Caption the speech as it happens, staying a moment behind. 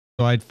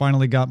So I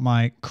finally got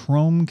my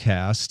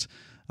Chromecast.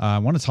 I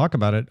want to talk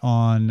about it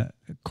on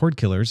Cord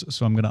Killers,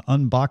 so I'm going to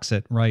unbox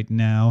it right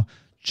now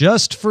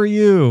just for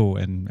you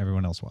and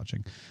everyone else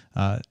watching.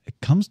 It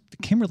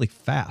came really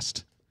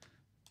fast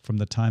from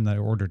the time that I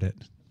ordered it.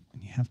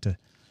 And you have to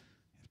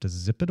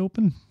zip it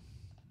open.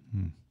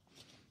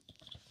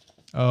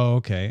 Oh,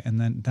 okay. And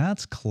then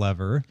that's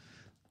clever.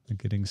 The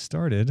getting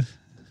started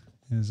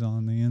is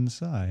on the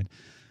inside.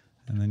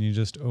 And then you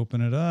just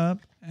open it up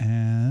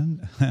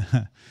and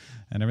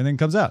and everything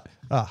comes out.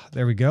 Ah,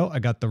 there we go. I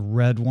got the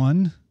red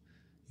one.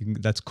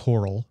 That's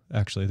coral,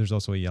 actually. There's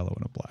also a yellow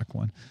and a black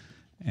one.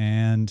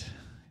 And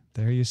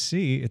there you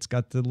see, it's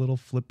got the little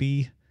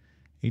flippy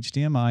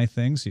HDMI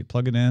thing. So you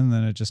plug it in, and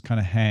then it just kind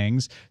of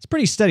hangs. It's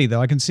pretty steady,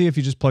 though. I can see if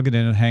you just plug it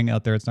in and hang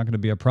out there, it's not going to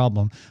be a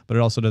problem. But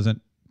it also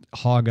doesn't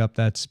hog up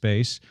that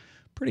space.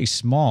 Pretty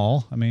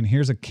small. I mean,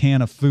 here's a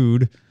can of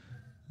food.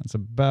 That's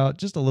about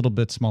just a little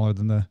bit smaller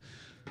than the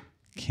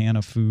can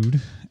of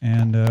food.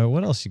 And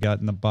what else you got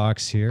in the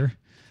box here?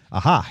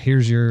 Aha,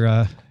 here's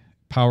your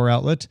power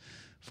outlet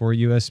for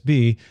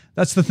USB.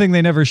 That's the thing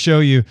they never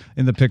show you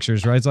in the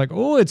pictures, right? It's like,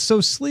 oh, it's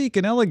so sleek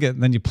and elegant.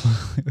 And then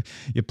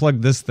you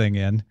plug this thing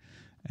in,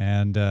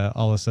 and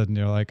all of a sudden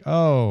you're like,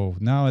 oh,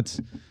 now it's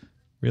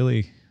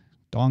really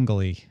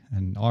dongly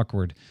and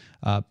awkward.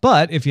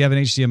 But if you have an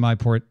HDMI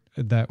port,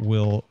 that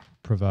will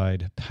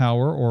provide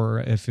power, or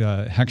if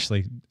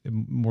actually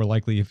more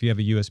likely if you have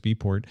a USB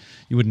port,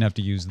 you wouldn't have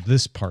to use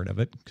this part of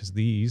it because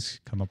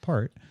these come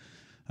apart,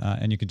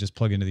 and you can just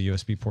plug into the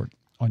USB port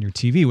on your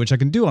TV, which I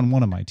can do on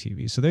one of my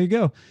TVs. So there you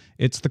go.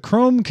 It's the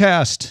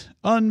Chromecast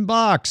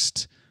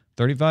unboxed.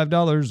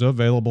 $35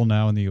 available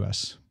now in the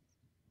US.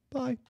 Bye.